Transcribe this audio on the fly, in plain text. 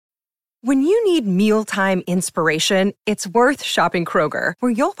When you need mealtime inspiration, it's worth shopping Kroger,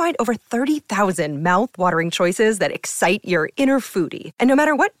 where you'll find over 30,000 mouth-watering choices that excite your inner foodie. And no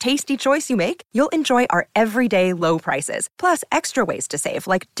matter what tasty choice you make, you'll enjoy our everyday low prices, plus extra ways to save,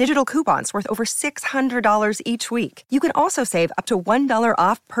 like digital coupons worth over $600 each week. You can also save up to $1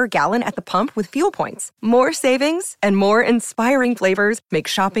 off per gallon at the pump with fuel points. More savings and more inspiring flavors make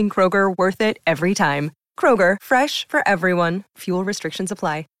shopping Kroger worth it every time. Kroger, fresh for everyone. Fuel restrictions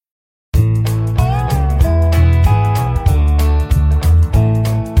apply.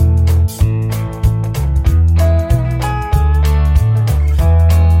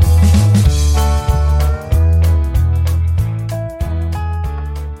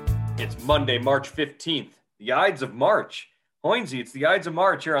 Monday, March 15th, the Ides of March. Hoinsey, it's the Ides of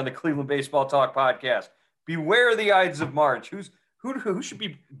March here on the Cleveland Baseball Talk podcast. Beware the Ides of March. Who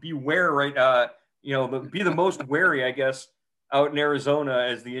should beware right? Be the most wary, I guess, out in Arizona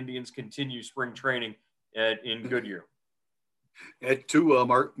as the Indians continue spring training in Goodyear.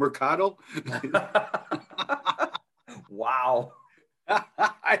 Mercado. Wow.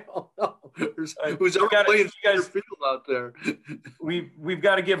 I don't know. Who's ever playing field out there? We've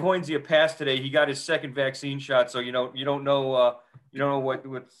got to give Hoinsey a pass today. He got his second vaccine shot, so you don't know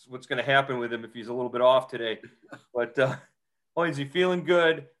what's going to happen with him if he's a little bit off today. But Hoinsey feeling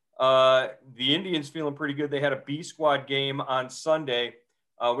good. The Indians feeling pretty good. They had a B squad game on Sunday.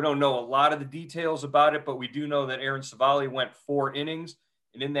 We don't know a lot of the details about it, but we do know that Aaron Savali went 4 innings,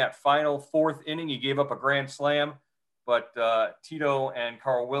 and in that final 4th inning, he gave up a grand slam. But Tito and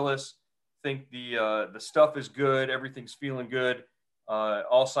Carl Willis think the stuff is good. Everything's feeling good.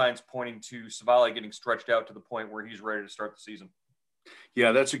 All signs pointing to Savali getting stretched out to the point where he's ready to start the season.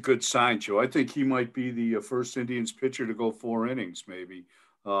 Yeah, that's a good sign, Joe. I think he might be the first Indians pitcher to go 4 innings, maybe.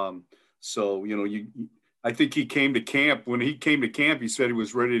 I think he came to camp. When he came to camp, he said he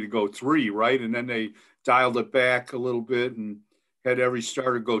was ready to go 3, right? And then they dialed it back a little bit and had every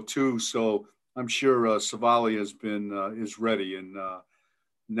starter go 2. So I'm sure Savali is ready. And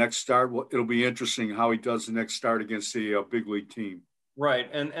next start, it'll be interesting how he does the next start against the big league team. Right,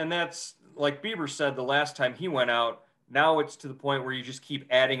 and that's like Bieber said the last time he went out. Now it's to the point where you just keep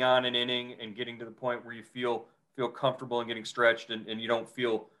adding on an inning and getting to the point where you feel comfortable and getting stretched, and you don't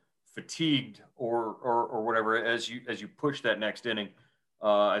feel fatigued or whatever as you push that next inning.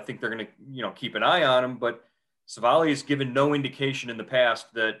 I think they're going to keep an eye on him, but Savali has given no indication in the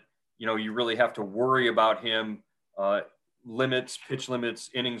past that you really have to worry about him, pitch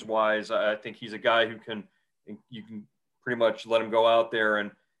limits, innings wise. I think he's a guy you can pretty much let him go out there and,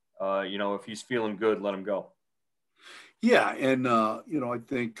 if he's feeling good, let him go. Yeah. And, I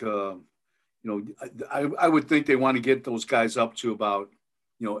think, I would think they want to get those guys up to about,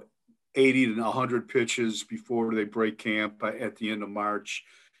 80 to 100 pitches before they break camp at the end of March,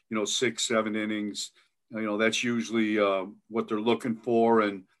 6-7 innings. That's usually what they're looking for.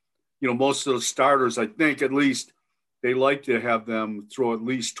 And, most of those starters, I think at least they like to have them throw at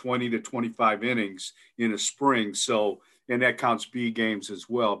least 20 to 25 innings in a spring. So, and that counts B games as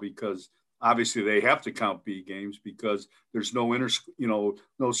well, because obviously they have to count B games because there's no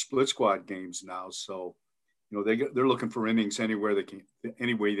split squad games now. So, they're looking for innings any way they can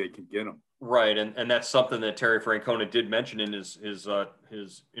get them. Right. And that's something that Terry Francona did mention in his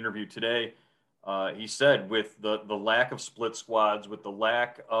interview today. He said with the lack of split squads, with the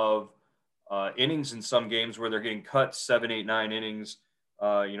lack of innings in some games where they're getting cut 7, 8, 9 innings,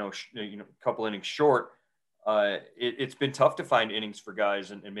 a couple innings short, it's been tough to find innings for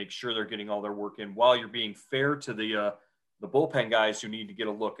guys and make sure they're getting all their work in while you're being fair to the bullpen guys who need to get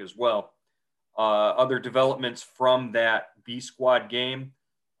a look as well. Other developments from that B squad game,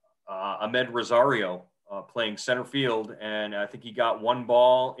 Amed Rosario playing center field, and I think he got 1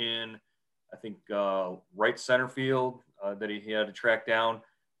 ball in, right center field that he had to track down.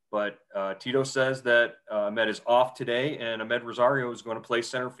 But Tito says that Amed is off today, and Amed Rosario is going to play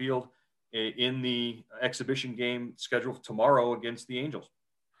center field in the exhibition game scheduled tomorrow against the Angels.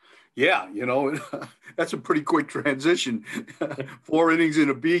 Yeah, that's a pretty quick transition. 4 innings in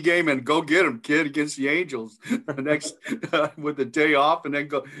a B game and go get them, kid, against the Angels. Next with the day off, and then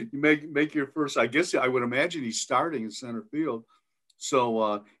go you make your first. I guess I would imagine he's starting in center field.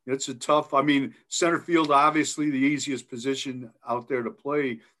 So it's a tough. Center field obviously the easiest position out there to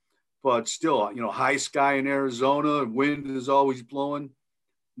play, but still, high sky in Arizona, wind is always blowing.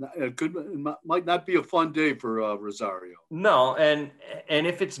 It might not be a fun day for Rosario. No, and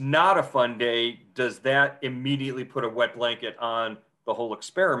if it's not a fun day, does that immediately put a wet blanket on the whole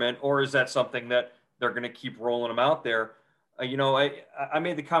experiment, or is that something that they're going to keep rolling them out there? I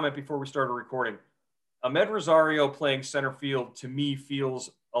made the comment before we started recording. Amed Rosario playing center field to me feels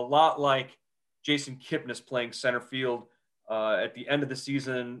a lot like Jason Kipnis playing center field at the end of the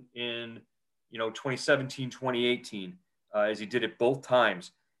season in 2017, 2018, as he did it both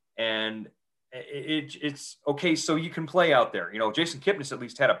times. And it's okay. So you can play out there. Jason Kipnis at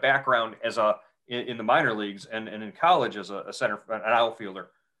least had a background as in the minor leagues and in college as a center, an outfielder.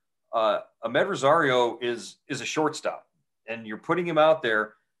 Amed Rosario is a shortstop, and you're putting him out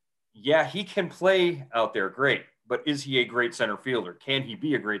there. Yeah, he can play out there, great. But is he a great center fielder? Can he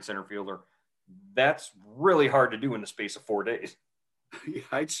be a great center fielder? That's really hard to do in the space of 4 days. Yeah,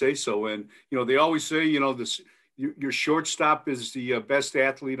 I'd say so. And, they always say, your shortstop is the best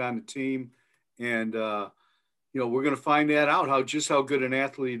athlete on the team. And, we're going to find that out, how good an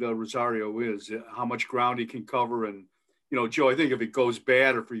athlete Rosario is, how much ground he can cover. And, Joe, I think if it goes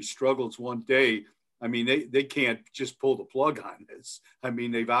bad or if he struggles one day, I mean, they can't just pull the plug on this. I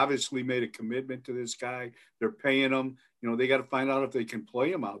mean, they've obviously made a commitment to this guy. They're paying him. They got to find out if they can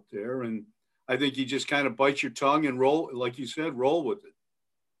play him out there. And I think you just kind of bite your tongue and roll, like you said, roll with it.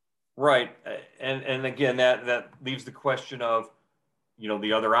 Right. And again, that leaves the question of,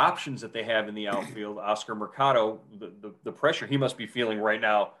 the other options that they have in the outfield. Oscar Mercado, the pressure he must be feeling right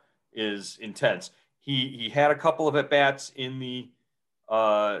now is intense. He had a couple of at-bats in the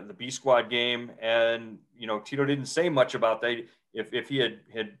B squad game, and Tito didn't say much about that. If he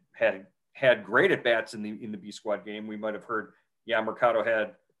had great at bats in the B squad game, we might have heard,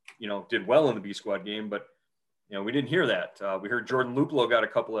 Mercado did well in the B squad game, but we didn't hear that. We heard Jordan Luplow got a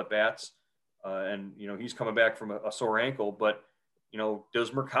couple at bats, and he's coming back from a sore ankle. But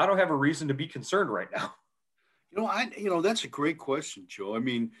does Mercado have a reason to be concerned right now? That's a great question, Joe. I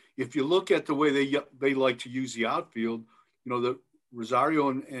mean, if you look at the way they like to use the outfield, the Rosario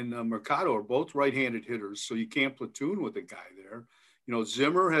and Mercado are both right-handed hitters, so you can't platoon with a guy there.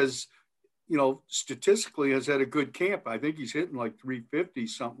 Zimmer has, statistically has had a good camp. I think he's hitting like 350,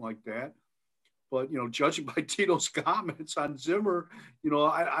 something like that. But, judging by Tito's comments on Zimmer,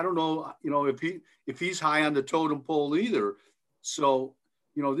 I don't know, if he's high on the totem pole either. So,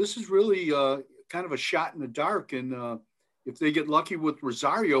 this is really kind of a shot in the dark. And if they get lucky with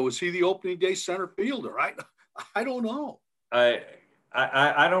Rosario, is he the opening day center fielder? I don't know. I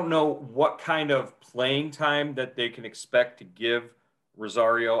don't know what kind of playing time that they can expect to give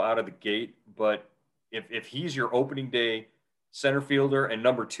Rosario out of the gate, but if he's your opening day center fielder and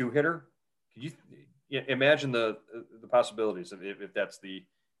number 2 hitter, can you imagine the possibilities if that's the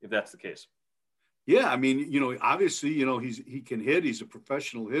case? Yeah, I mean, obviously, he can hit. He's a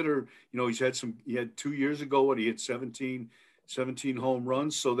professional hitter. He had 2 years ago he hit 17 home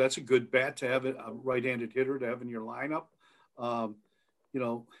runs, so that's a good bat to have, a right-handed hitter to have in your lineup. And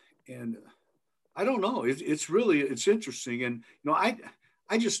I don't know. It's interesting. And, I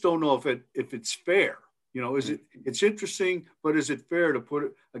just don't know if it's fair. It's interesting, but is it fair to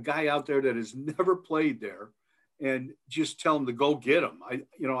put a guy out there that has never played there and just tell him to go get him? I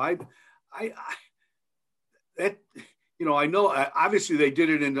know obviously they did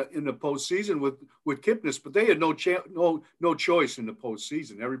it in the postseason with Kipnis, but they had no choice in the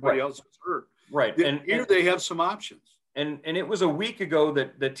postseason. Everybody else was hurt. Right. Here they have some options. And it was a week ago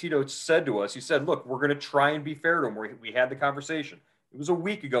that Tito said to us, he said, look, we're going to try and be fair to him. We had the conversation. It was a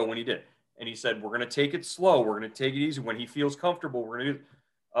week ago when he did. And he said, we're going to take it slow. We're going to take it easy. When he feels comfortable, we're going to do it.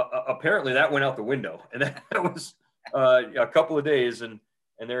 Apparently that went out the window. And that was a couple of days, and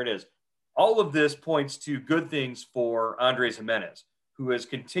there it is. All of this points to good things for Andres Jimenez, who has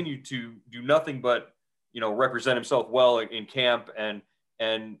continued to do nothing but, represent himself well in camp. And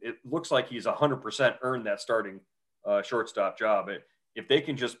it looks like he's 100% earned that starting shortstop job. If they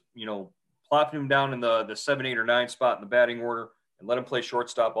can just, plop him down in the 7, 8, or 9 spot in the batting order and let him play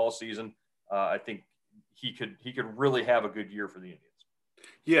shortstop all season, I think he could really have a good year for the Indians.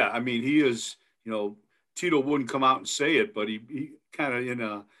 Yeah, I mean, he is, Tito wouldn't come out and say it, but he kind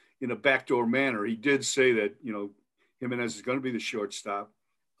of in a backdoor manner, he did say that, Jimenez is going to be the shortstop.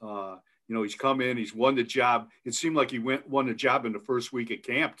 He's come in, he's won the job. It seemed like he won the job in the first week at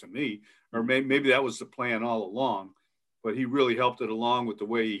camp to me, or maybe that was the plan all along, but he really helped it along with the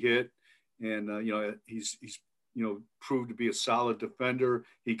way he hit. And, he's proved to be a solid defender.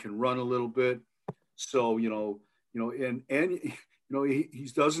 He can run a little bit. So, he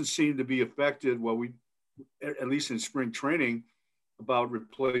doesn't seem to be affected. Well, at least in spring training, about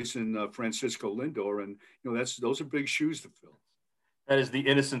replacing Francisco Lindor. And, those are big shoes to fill. That is the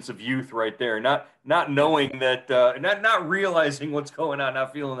innocence of youth right there. Not knowing that, not realizing what's going on,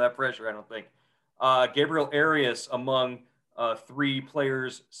 not feeling that pressure, I don't think. Gabriel Arias among 3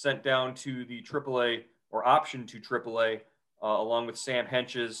 players sent down to the AAA or option to AAA, along with Sam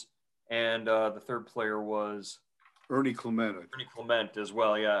Henches. And the third player was Ernie Clement. Ernie Clement as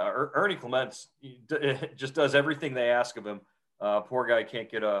well. Yeah, Ernie Clement just does everything they ask of him. Poor guy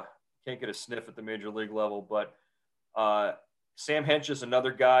can't get a sniff at the major league level. But Sam Hench is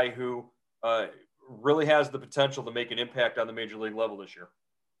another guy who really has the potential to make an impact on the major league level this year.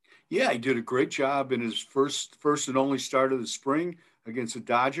 Yeah, he did a great job in his first and only start of the spring against the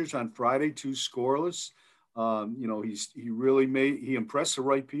Dodgers on Friday, 2 scoreless. He impressed the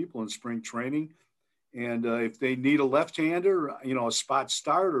right people in spring training. And if they need a left-hander, a spot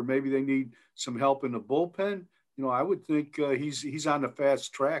start, or maybe they need some help in the bullpen, I would think he's on the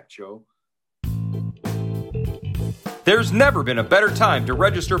fast track, Joe. There's never been a better time to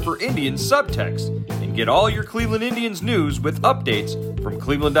register for Indians Subtext and get all your Cleveland Indians news with updates from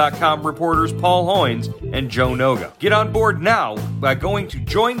Cleveland.com reporters Paul Hoynes and Joe Noga. Get on board now by going to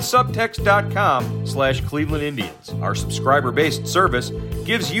joinsubtext.com/Cleveland Indians. Our subscriber-based service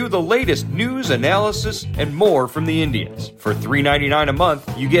gives you the latest news, analysis, and more from the Indians. For $3.99 a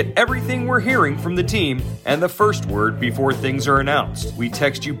month, you get everything we're hearing from the team and the first word before things are announced. We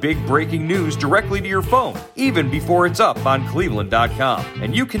text you big breaking news directly to your phone, even before it's up on Cleveland.com.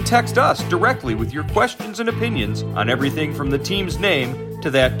 And you can text us directly with your questions and opinions on everything from the team's name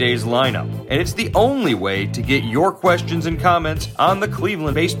to that day's lineup. And it's the only way to get your questions and comments on the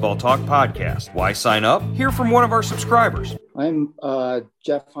Cleveland Baseball Talk podcast. Why sign up? Hear from one of our subscribers. I'm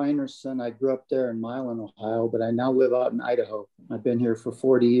Jeff Heinerson. I grew up there in Milan, Ohio, but I now live out in Idaho. I've been here for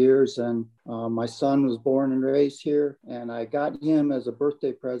 40 years, and my son was born and raised here, and I got him as a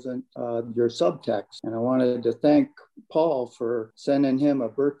birthday present your subtext. And I wanted to thank Paul for sending him a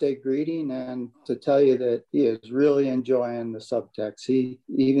birthday greeting and to tell you that he is really enjoying the subtext.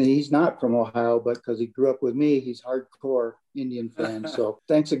 He's not from Ohio, but because he grew up with me, he's hardcore Indian fan. So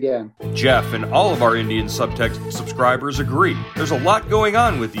thanks again. Jeff and all of our Indian Subtext subscribers agree. There's a lot going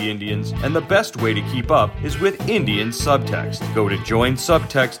on with the Indians, and the best way to keep up is with Indian Subtext. Go to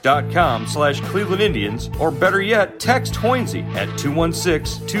joinsubtext.com/Cleveland Indians, or better yet, text Hoynesy at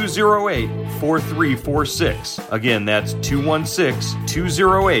 216-208-4346. Again, that's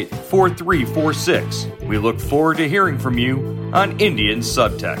 216-208-4346. We look forward to hearing from you on Indian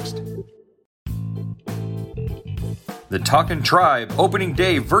Subtext. The Talkin' Tribe Opening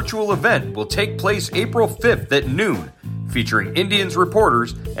Day virtual event will take place April 5th at noon, featuring Indians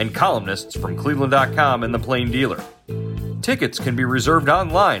reporters and columnists from Cleveland.com and The Plain Dealer. Tickets can be reserved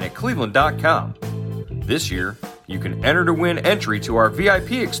online at Cleveland.com. This year, you can enter to win entry to our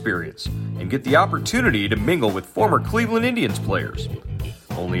VIP experience and get the opportunity to mingle with former Cleveland Indians players.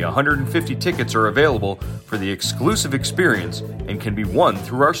 Only 150 tickets are available for the exclusive experience and can be won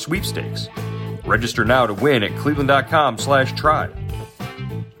through our sweepstakes. Register now to win at Cleveland.com/tribe.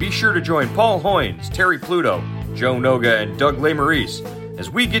 Be sure to join Paul Hoynes, Terry Pluto, Joe Noga, and Doug LeMaurice as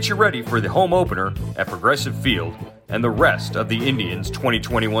we get you ready for the home opener at Progressive Field and the rest of the Indians'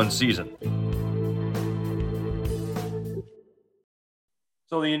 2021 season.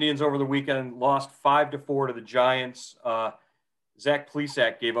 So the Indians over the weekend lost 5-4 to the Giants. Zach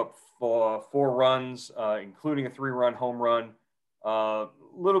Plesac gave up 4 runs, including a 3-run home run.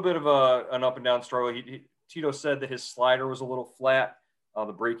 Little bit of an up and down struggle. Tito said that his slider was a little flat.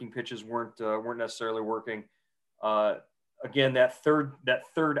 The breaking pitches weren't necessarily working. Again, that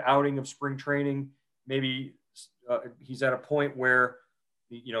third outing of spring training, maybe he's at a point where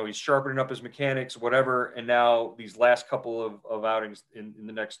he's sharpening up his mechanics, whatever. And now these last couple of outings in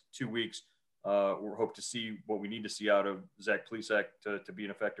the next 2 weeks, we're hope to see what we need to see out of Zach Plesac to be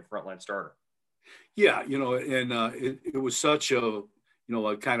an effective frontline starter. Yeah, and it was such a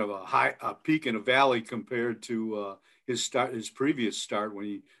kind of a peak and a valley compared to his previous start when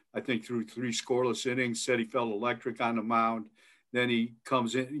he, I think, threw 3 scoreless innings, said he felt electric on the mound. Then he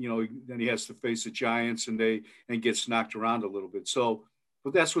comes in, then he has to face the Giants and gets knocked around a little bit. So,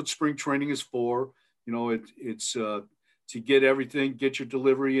 but that's what spring training is for. It's to get everything, get your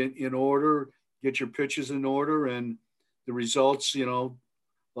delivery in order, get your pitches in order, and the results,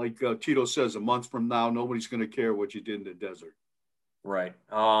 like Tito says, a month from now, nobody's going to care what you did in the desert. Right.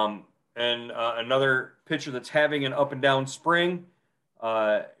 And another pitcher that's having an up and down spring,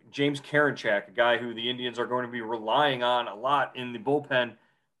 James Karinchak, a guy who the Indians are going to be relying on a lot in the bullpen.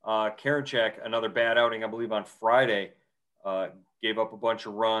 Karinchak, another bad outing, I believe, on Friday, gave up a bunch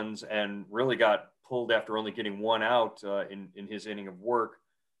of runs and really got pulled after only getting 1 out in his inning of work.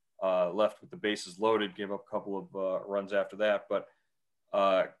 Left with the bases loaded, gave up a couple of runs after that. But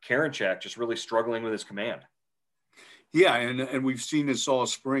Karinchak just really struggling with his command. Yeah, and we've seen this all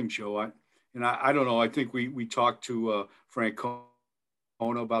spring, Joe. I don't know. I think we talked to Francona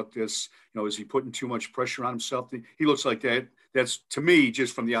about this. Is he putting too much pressure on himself? He looks like that. That's, to me,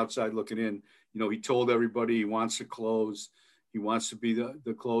 just from the outside looking in, He told everybody he wants to close. He wants to be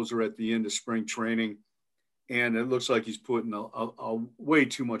the closer at the end of spring training. And it looks like he's putting a way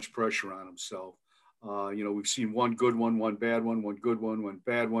too much pressure on himself. We've seen one good one bad one good one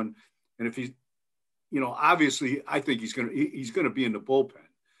bad one. And if he's, obviously I think he's going to be in the bullpen,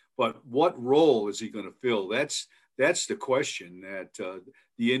 but what role is he going to fill? That's the question that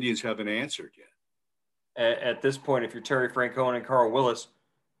the Indians haven't answered yet. At this point, if you're Terry Francona and Carl Willis,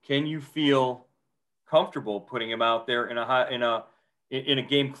 can you feel comfortable putting him out there in a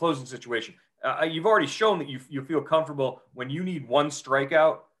game closing situation? You've already shown that you feel comfortable when you need one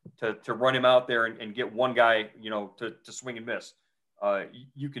strikeout to run him out there and get one guy, to swing and miss.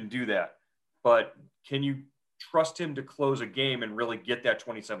 You can do that, but can you trust him to close a game and really get that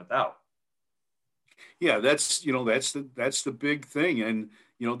 27th out? Yeah, that's the big thing. And,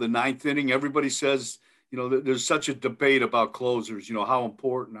 the ninth inning, everybody says, there's such a debate about closers, how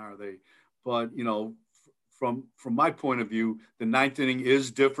important are they? But, from my point of view, the ninth inning is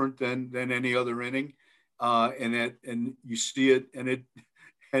different than any other inning. And you see it,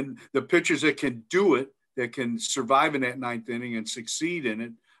 and the pitchers that can do it, that can survive in that ninth inning and succeed in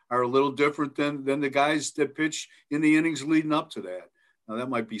it, are a little different than the guys that pitch in the innings leading up to that. Now that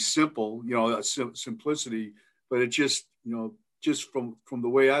might be simple, simplicity, but it just, just from the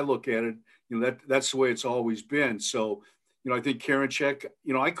way I look at it, that's the way it's always been. So, I think Karinchak,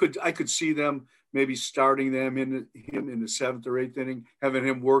 I could see them maybe starting him in the seventh or eighth inning, having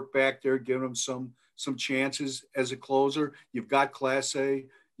him work back there, giving him some chances as a closer. You've got Class A.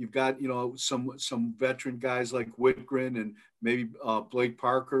 You've got, some veteran guys like Whitgren and maybe Blake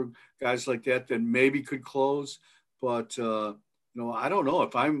Parker, guys like that maybe could close. But, I don't know.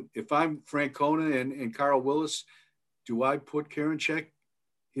 If I'm Francona and Carl Willis, do I put Karinchak?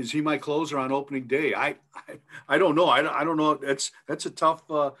 Is he my closer on opening day? I don't know. I don't know. That's a tough.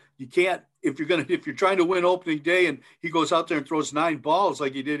 You can't if you're trying to win opening day and he goes out there and throws 9 balls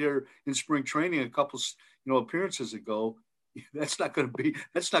like he did here in spring training a couple appearances ago. That's not going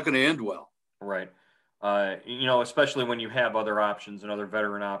to end well. Right. Especially when you have other options and other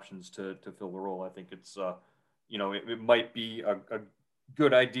veteran options to fill the role. I think it's it might be a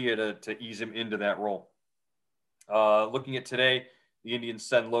good idea to ease him into that role. Looking at today, the Indians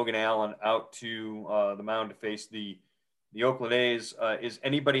send Logan Allen out to the mound to face the Oakland A's. Is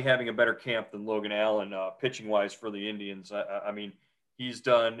anybody having a better camp than Logan Allen pitching-wise for the Indians? I mean, he's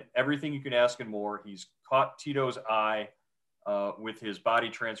done everything you can ask and more. He's caught Tito's eye with his body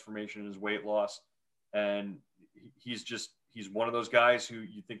transformation and his weight loss. And he's one of those guys who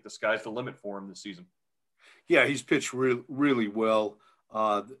you think the sky's the limit for him this season. Yeah, he's pitched really well.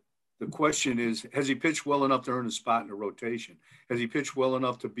 The question is, has he pitched well enough to earn a spot in the rotation? Has he pitched well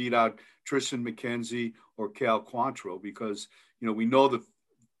enough to beat out Tristan McKenzie or Cal Quantrill? Because, we know that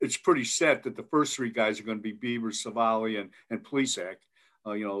it's pretty set that the first 3 guys are going to be Bieber, Savali, and Plesac.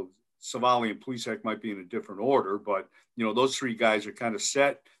 Savali and Plesac might be in a different order, but, those 3 guys are kind of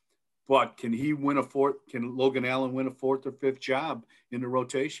set. But can he win a fourth? Can Logan Allen win a 4th or 5th job in the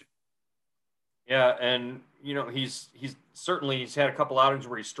rotation? Yeah, and he's had a couple outings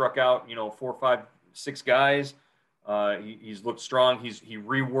where he struck out 4, 5, 6 guys. He's looked strong. He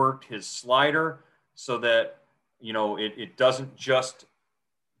reworked his slider so that it doesn't just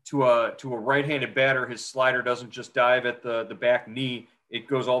to a right-handed batter. His slider doesn't just dive at the back knee. It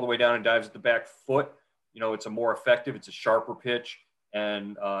goes all the way down and dives at the back foot. It's a more effective. It's a sharper pitch,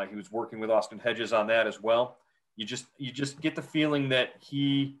 and he was working with Austin Hedges on that as well. You just get the feeling that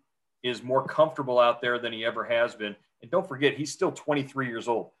he is more comfortable out there than he ever has been. And don't forget, he's still 23 years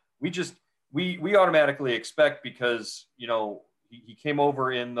old. We automatically expect, because, he came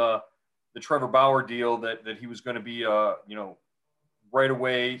over in the Trevor Bauer deal, that he was going to be, right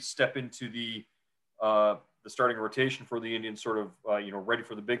away step into the starting rotation for the Indians, sort of, ready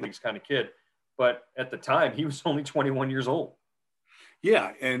for the big leagues kind of kid. But at the time, he was only 21 years old.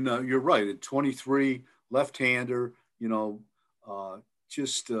 Yeah. And you're right. At 23, left-hander,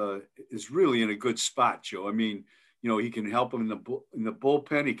 is really in a good spot, Joe. I mean, he can help him in the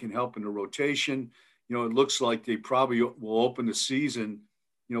bullpen. He can help in the rotation. It looks like they probably will open the season,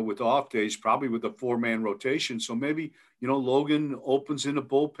 with off days, probably with a 4-man rotation. So maybe, Logan opens in the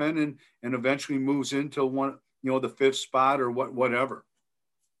bullpen and eventually moves into one, the 5th spot or whatever.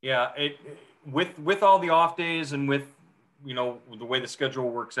 Yeah. With all the off days and with, the way the schedule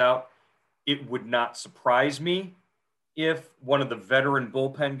works out, it would not surprise me if one of the veteran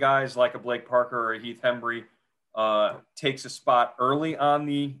bullpen guys like a Blake Parker or a Heath Hembry takes a spot early on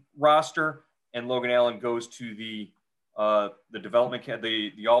the roster, and Logan Allen goes to the development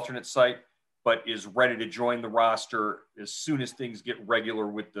the alternate site, but is ready to join the roster as soon as things get regular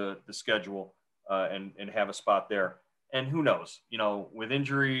with the schedule and have a spot there. And who knows, with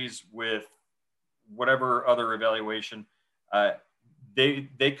injuries, with whatever other evaluation,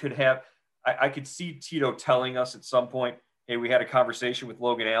 they could have. I could see Tito telling us at some point, hey, we had a conversation with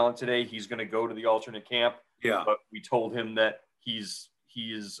Logan Allen today. He's going to go to the alternate camp. Yeah. But we told him that he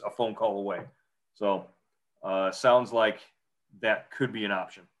is a phone call away. So sounds like that could be an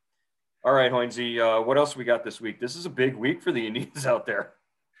option. All right, Hoinsey, what else we got this week? This is a big week for the Indians out there.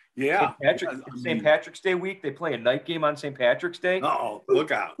 Yeah. St. Patrick's Day week. They play a night game on St. Patrick's Day. Oh,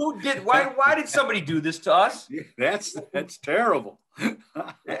 look out. Why did somebody do this to us? That's terrible.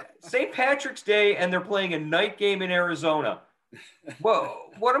 St. Patrick's Day, and they're playing a night game in Arizona.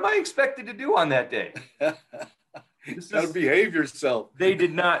 Well, what am I expected to do on that day? Got to behave yourself. They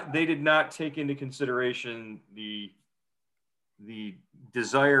did not take into consideration the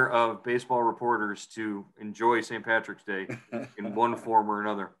desire of baseball reporters to enjoy St. Patrick's Day in one form or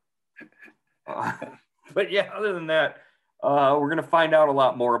another. But yeah, other than that, we're going to find out a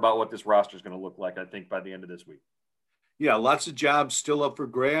lot more about what this roster is going to look like, I think, by the end of this week. Yeah, lots of jobs still up for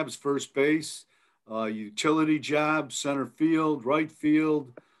grabs. First base, utility jobs, center field, right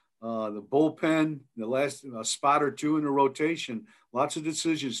field, the bullpen, the last spot or two in the rotation. Lots of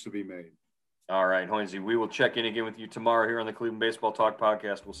decisions to be made. All right, Hoinsey, we will check in again with you tomorrow here on the Cleveland Baseball Talk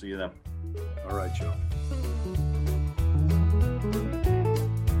podcast. We'll see you then. All right, Joe.